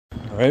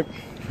All right.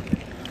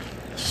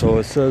 So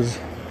it says,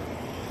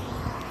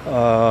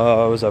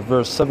 was that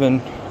verse 7?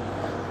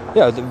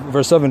 Yeah,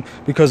 verse 7.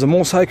 Because the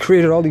Most High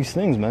created all these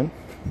things, man.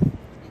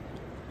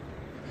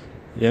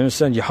 You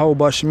understand? Yahweh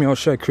Bashim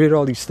Yahushua created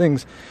all these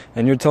things,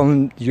 and you're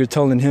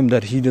telling him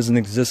that he doesn't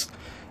exist,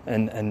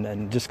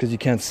 and just because you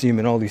can't see him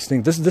and all these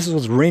things. This is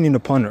what's reigning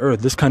upon the earth.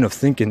 This kind of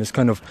thinking, this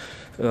kind of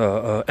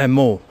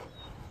MO.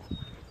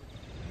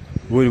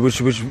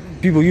 Which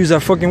people use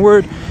that fucking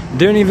word,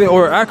 they don't even,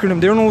 or acronym,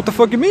 they don't know what the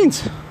fuck it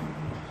means.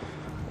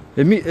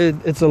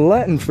 It's a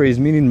Latin phrase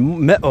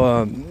meaning,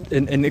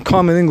 in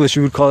common English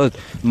you would call it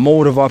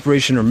mode of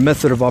operation or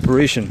method of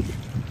operation.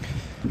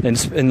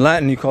 In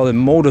Latin you call it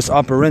modus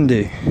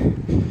operandi,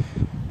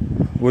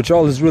 which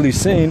all it's really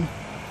saying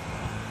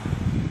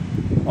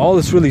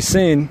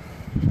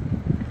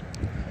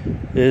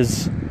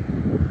is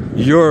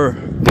your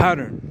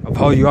pattern of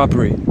how you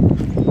operate,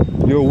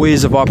 your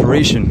ways of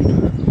operation.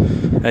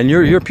 And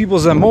your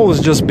people's MO is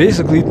just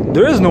basically,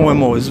 there is no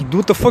MO, it's do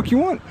what the fuck you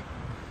want.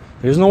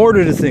 There's no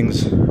order to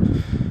things.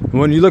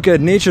 When you look at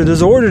nature,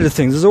 there's order to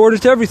things, there's order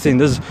to everything.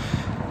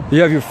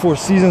 You have your 4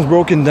 seasons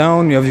broken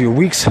down, you have your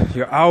weeks,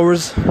 your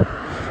hours.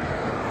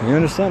 You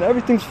understand?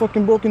 Everything's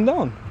fucking broken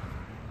down.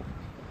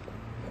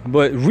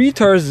 But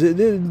retards,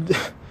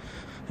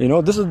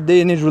 this is the day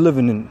and age we're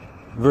living in.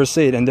 Verse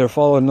 8, and there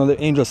followed another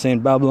angel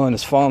saying, Babylon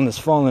is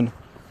fallen,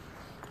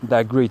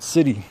 that great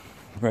city,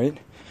 right?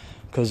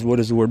 Because what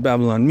does the word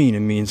Babylon mean?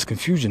 It means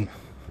confusion.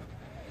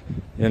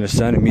 You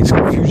understand? It means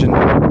confusion.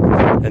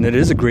 And it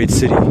is a great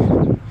city.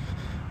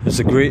 It's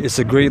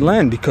a great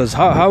land, because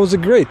how is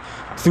it great?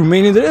 Through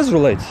mainly the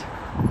Israelites.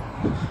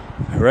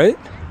 Right?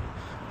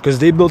 Because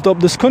they built up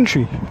this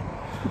country.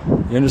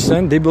 You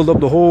understand? They built up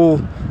the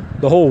whole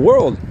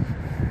world.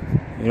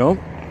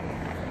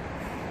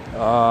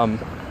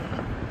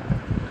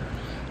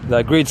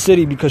 That great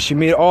city, because she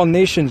made all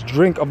nations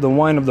drink of the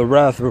wine of the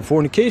wrath of her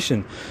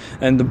fornication.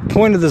 And the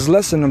point of this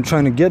lesson I'm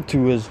trying to get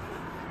to is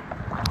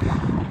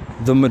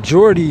the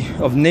majority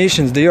of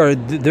nations,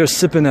 they're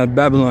sipping that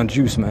Babylon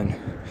juice, man.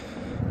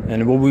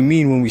 And what we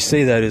mean when we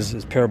say that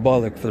is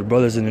parabolic for the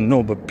brothers in the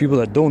know, but people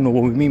that don't know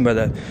what we mean by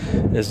that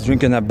is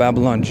drinking that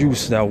Babylon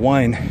juice, that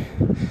wine.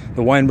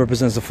 The wine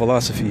represents the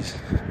philosophies,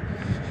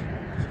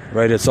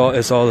 right? It's all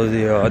of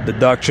the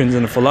doctrines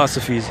and the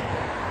philosophies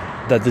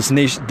that this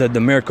nation, that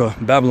America,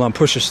 Babylon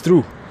pushes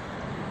through.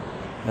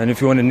 And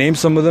if you want to name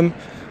some of them,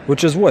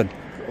 which is what?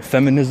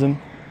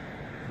 Feminism,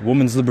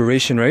 women's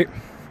liberation, right?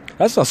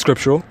 That's not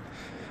scriptural.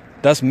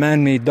 That's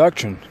man-made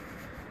doctrine.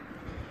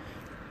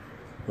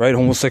 Right?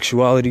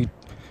 Homosexuality,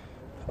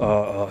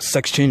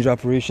 sex change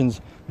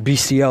operations,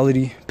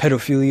 bestiality,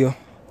 pedophilia,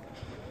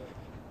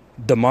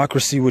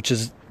 democracy, which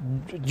is,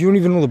 you don't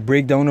even know the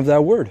breakdown of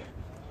that word.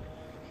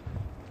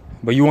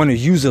 But you want to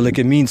use it like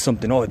it means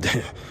something. Oh,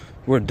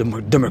 we're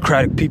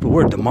democratic people,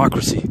 we're a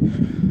democracy.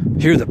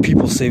 Here the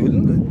people say,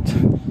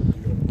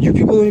 you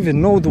people don't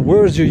even know the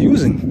words you're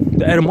using,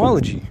 the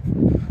etymology.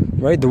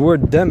 Right? The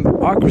word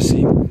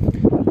democracy,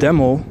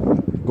 demo,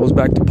 goes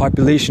back to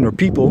population or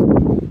people.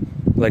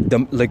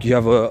 Like you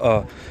have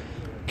a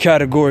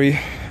category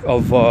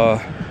of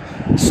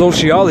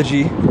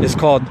sociology is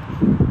called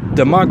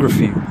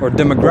demography or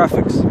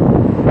demographics,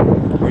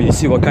 where you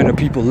see what kind of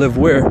people live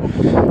where,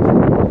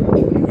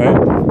 right?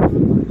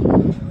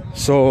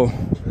 So,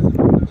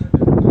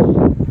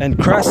 and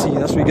krasi,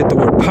 that's where you get the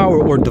word power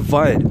or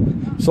divide.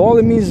 So all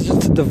it means is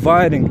just to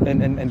divide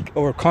and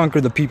or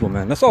conquer the people,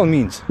 man. That's all it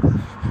means.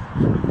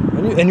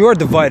 And you are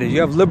divided.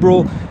 You have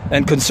liberal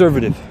and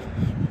conservative.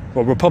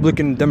 Well,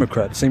 Republican and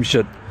Democrat, same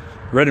shit.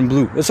 Red and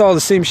blue. It's all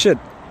the same shit.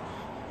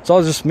 It's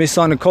all just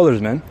Masonic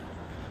colors, man.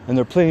 And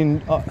they're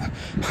playing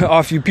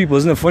off you people.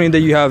 Isn't it funny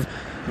that you have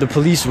the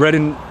police red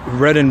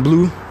and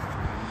blue?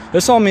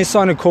 It's all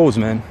Masonic codes,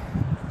 man.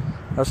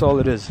 That's all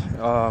it is.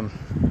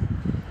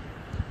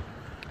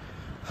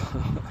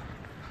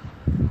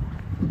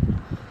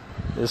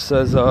 It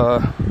says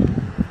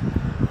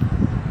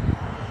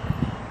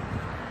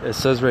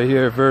right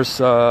here, verse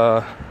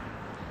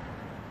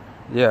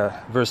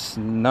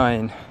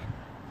 9.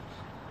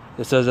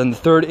 It says, and the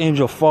third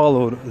angel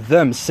followed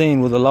them,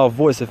 saying with a loud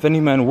voice, if any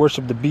man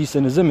worship the beast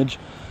in his image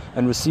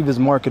and receive his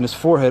mark in his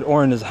forehead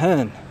or in his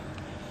hand,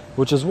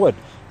 which is what?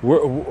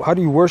 How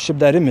do you worship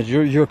that image?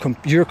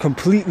 You're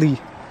completely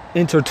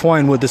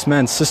intertwined with this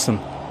man's system.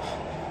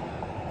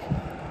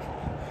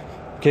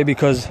 Okay,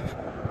 because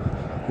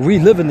we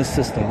live in the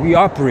system. We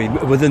operate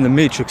within the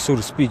matrix, so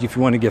to speak, if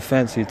you want to get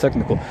fancy and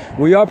technical.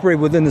 We operate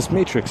within this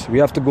matrix. We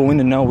have to go in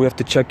and out. We have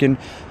to check in,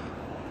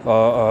 get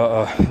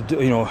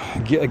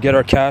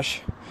our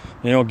cash,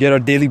 get our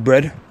daily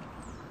bread.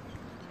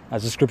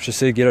 As the scriptures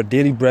say, get our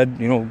daily bread,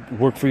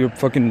 work for your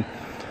fucking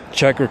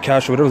check or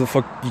cash or whatever the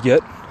fuck you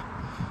get.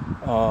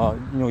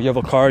 You have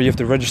a car, you have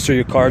to register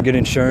your car, get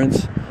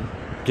insurance,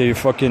 get your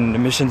fucking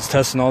emissions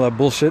test and all that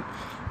bullshit.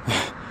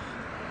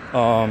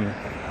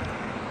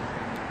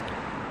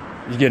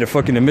 You get a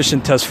fucking emission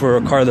test for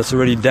a car that's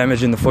already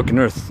damaging the fucking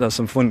earth. That's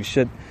some funny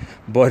shit.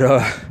 But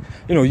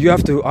you know, you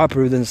have to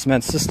operate within this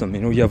man's system.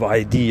 You know, you have an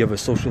ID, you have a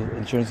social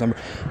insurance number,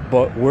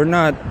 but we're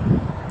not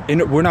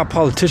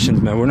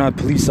politicians, man. We're not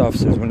police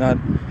officers. We're not,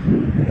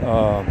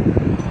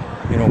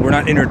 you know, we're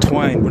not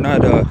intertwined. We're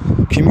not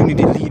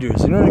community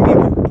leaders. You know what I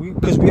mean?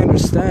 Because we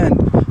understand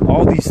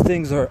all these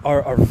things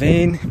are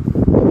vain,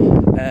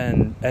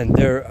 and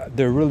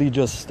they're really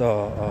just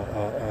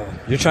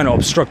you're trying to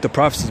obstruct the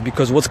prophecies,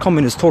 because what's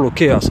coming is total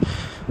chaos.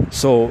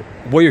 So,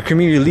 whether you're a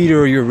community leader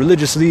or you're a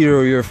religious leader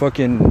or you're a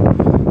fucking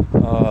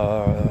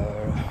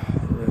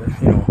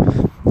you know,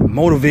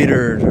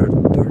 motivator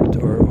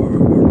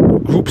or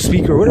group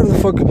speaker, or whatever the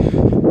fuck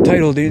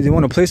title they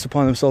want to place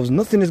upon themselves,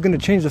 nothing is going to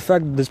change the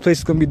fact that this place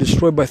is going to be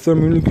destroyed by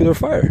thermonuclear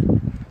fire.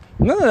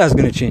 None of that's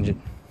going to change it,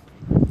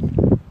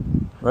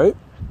 right?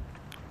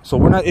 So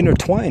we're not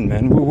intertwined,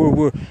 man.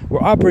 We're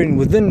operating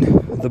within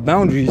the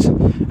boundaries,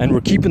 and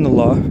we're keeping the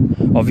law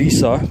of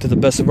Esau to the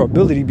best of our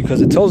ability,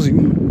 because it tells you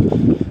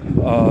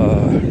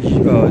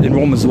in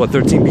Romans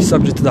 13, be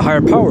subject to the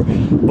higher power.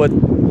 But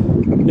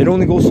it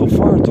only goes so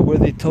far to where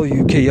they tell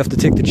you, okay, you have to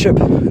take the chip,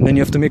 and then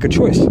you have to make a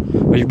choice.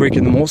 Are you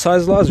breaking the Most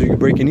High's laws, or are you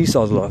breaking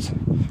Esau's laws?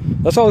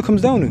 That's all it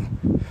comes down to.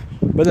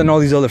 But then all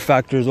these other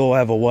factors, I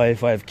have a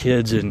wife, I have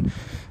kids, and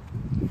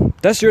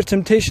that's your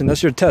temptation,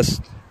 that's your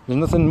test. There's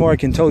nothing more I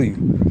can tell you,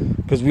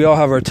 because we all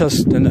have our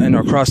test and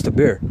our cross to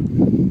bear.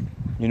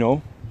 You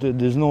know,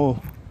 there's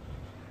no,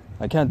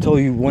 I can't tell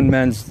you one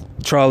man's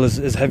trial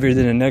is heavier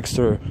than the next,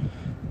 or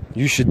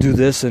you should do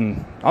this.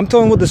 And I'm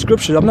telling what the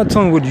scriptures, I'm not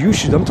telling what you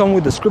should, I'm telling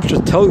what the scriptures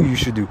tell you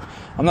should do.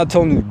 I'm not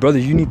telling you, brother,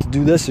 you need to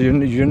do this, or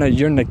you're not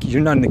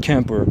in the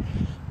camp, or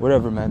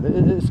whatever, man.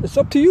 It's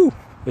up to you.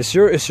 It's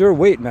your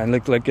weight, man.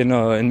 Like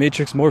in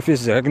Matrix,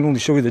 Morpheus, I can only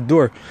show you the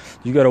door.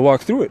 You got to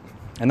walk through it.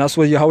 And that's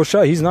what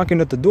Yahushua, he's knocking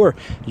at the door.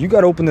 You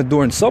got to open the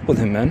door and sup with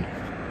him, man.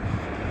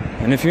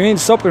 And if you ain't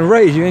supping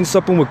right, you ain't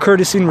supping with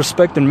courtesy and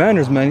respect and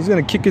manners, man, he's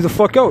going to kick you the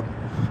fuck out.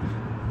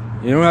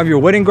 You don't have your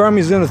wedding garment,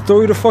 he's going to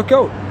throw you the fuck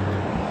out.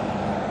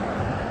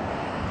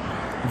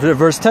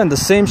 Verse 10, the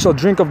same shall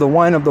drink of the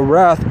wine of the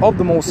wrath of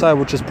the Most High,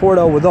 which is poured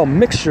out without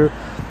mixture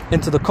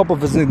into the cup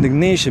of his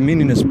indignation,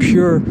 meaning his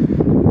pure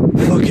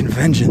fucking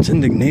vengeance,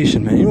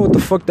 indignation, man. You know what the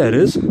fuck that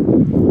is?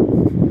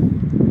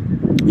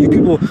 You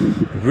people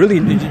really,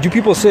 you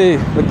people say,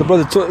 like the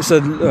brother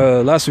said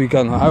last week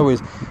on the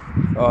highways,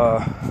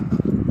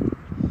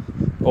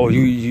 oh,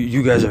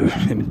 you guys are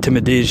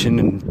intimidation,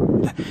 and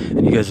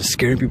you guys are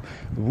scaring people.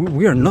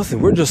 We are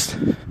nothing. We're just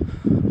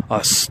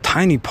a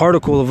tiny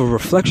particle of a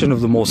reflection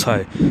of the Most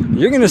High.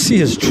 You're gonna see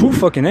his true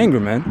fucking anger,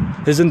 man.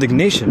 His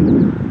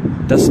indignation.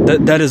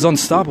 That is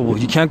unstoppable.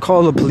 You can't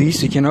call the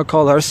police. You cannot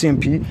call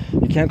RCMP.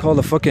 You can't call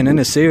the fucking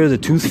NSA or the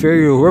Tooth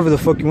Fairy or whoever the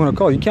fuck you want to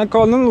call. You can't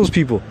call none of those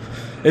people.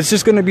 It's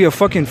just gonna be a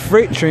fucking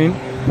freight train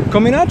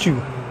coming at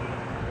you.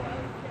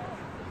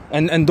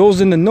 And those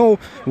in the know,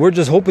 we're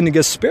just hoping to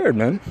get spared,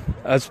 man.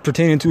 As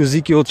pertaining to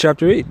Ezekiel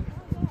chapter 8.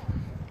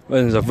 What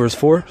is that, verse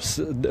 4?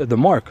 The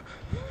mark.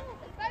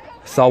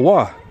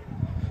 Thawa.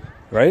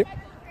 Right?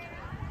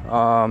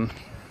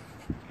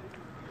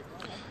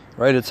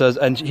 Right, it says,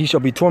 and he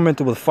shall be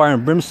tormented with fire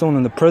and brimstone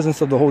in the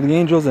presence of the holy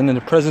angels and in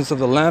the presence of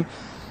the Lamb,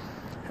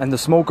 and the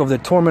smoke of their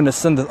torment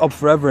ascendeth up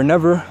forever and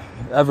ever.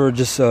 Ever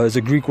just is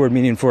a Greek word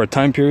meaning for a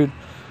time period.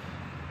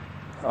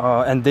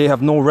 And they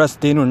have no rest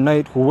day nor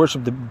night, who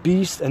worship the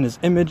beast and his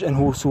image, and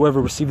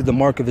whosoever receiveth the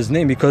mark of his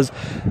name. Because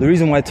the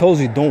reason why I told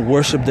you don't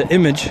worship the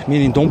image,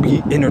 meaning don't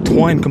be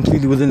intertwined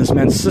completely within this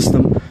man's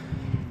system,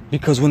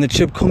 because when the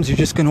chip comes, you're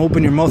just gonna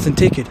open your mouth and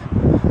take it.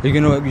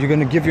 You're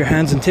gonna give your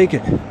hands and take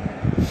it.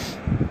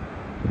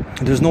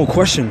 There's no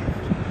question.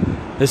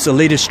 It's the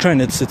latest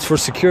trend. It's for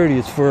security.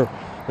 It's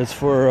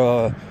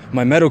for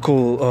my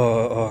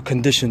medical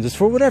conditions. It's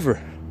for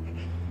whatever.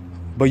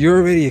 But you're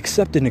already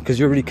accepting it because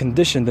you're already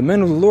conditioned. The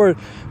men of the Lord,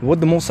 what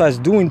the Most High is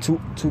doing to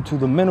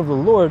the men of the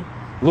Lord,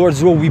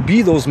 Lord's will we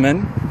be those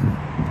men.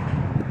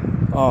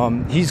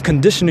 He's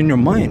conditioning your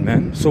mind,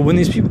 man. So when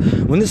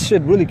this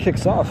shit really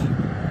kicks off,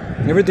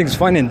 everything's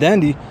fine and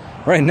dandy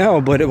right now.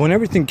 But when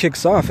everything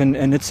kicks off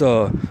and it's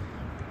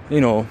you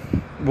know,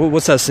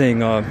 what's that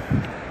saying?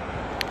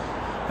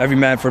 Every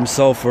man for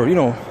himself, or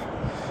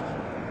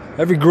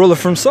every gorilla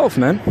for himself,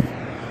 man.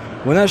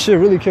 When that shit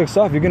really kicks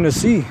off, you're gonna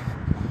see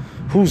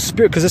whose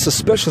spirit, because it's a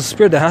special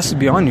spirit that has to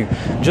be on you.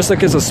 Just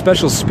like it's a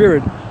special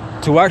spirit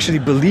to actually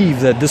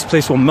believe that this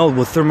place will melt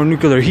with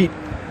thermonuclear heat.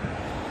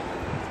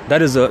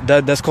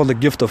 That's called the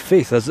gift of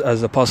faith,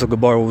 as Apostle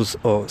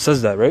Gabar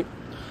says that, right?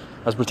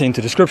 As pertaining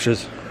to the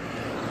scriptures.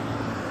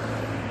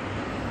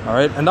 All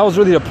right, and that was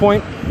really the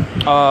point.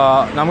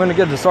 Now I'm gonna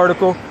get this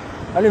article.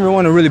 I didn't even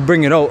want to really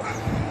bring it out.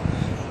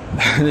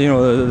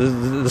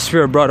 The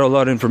spirit brought out a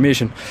lot of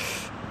information,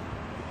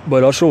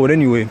 but I'll show it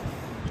anyway.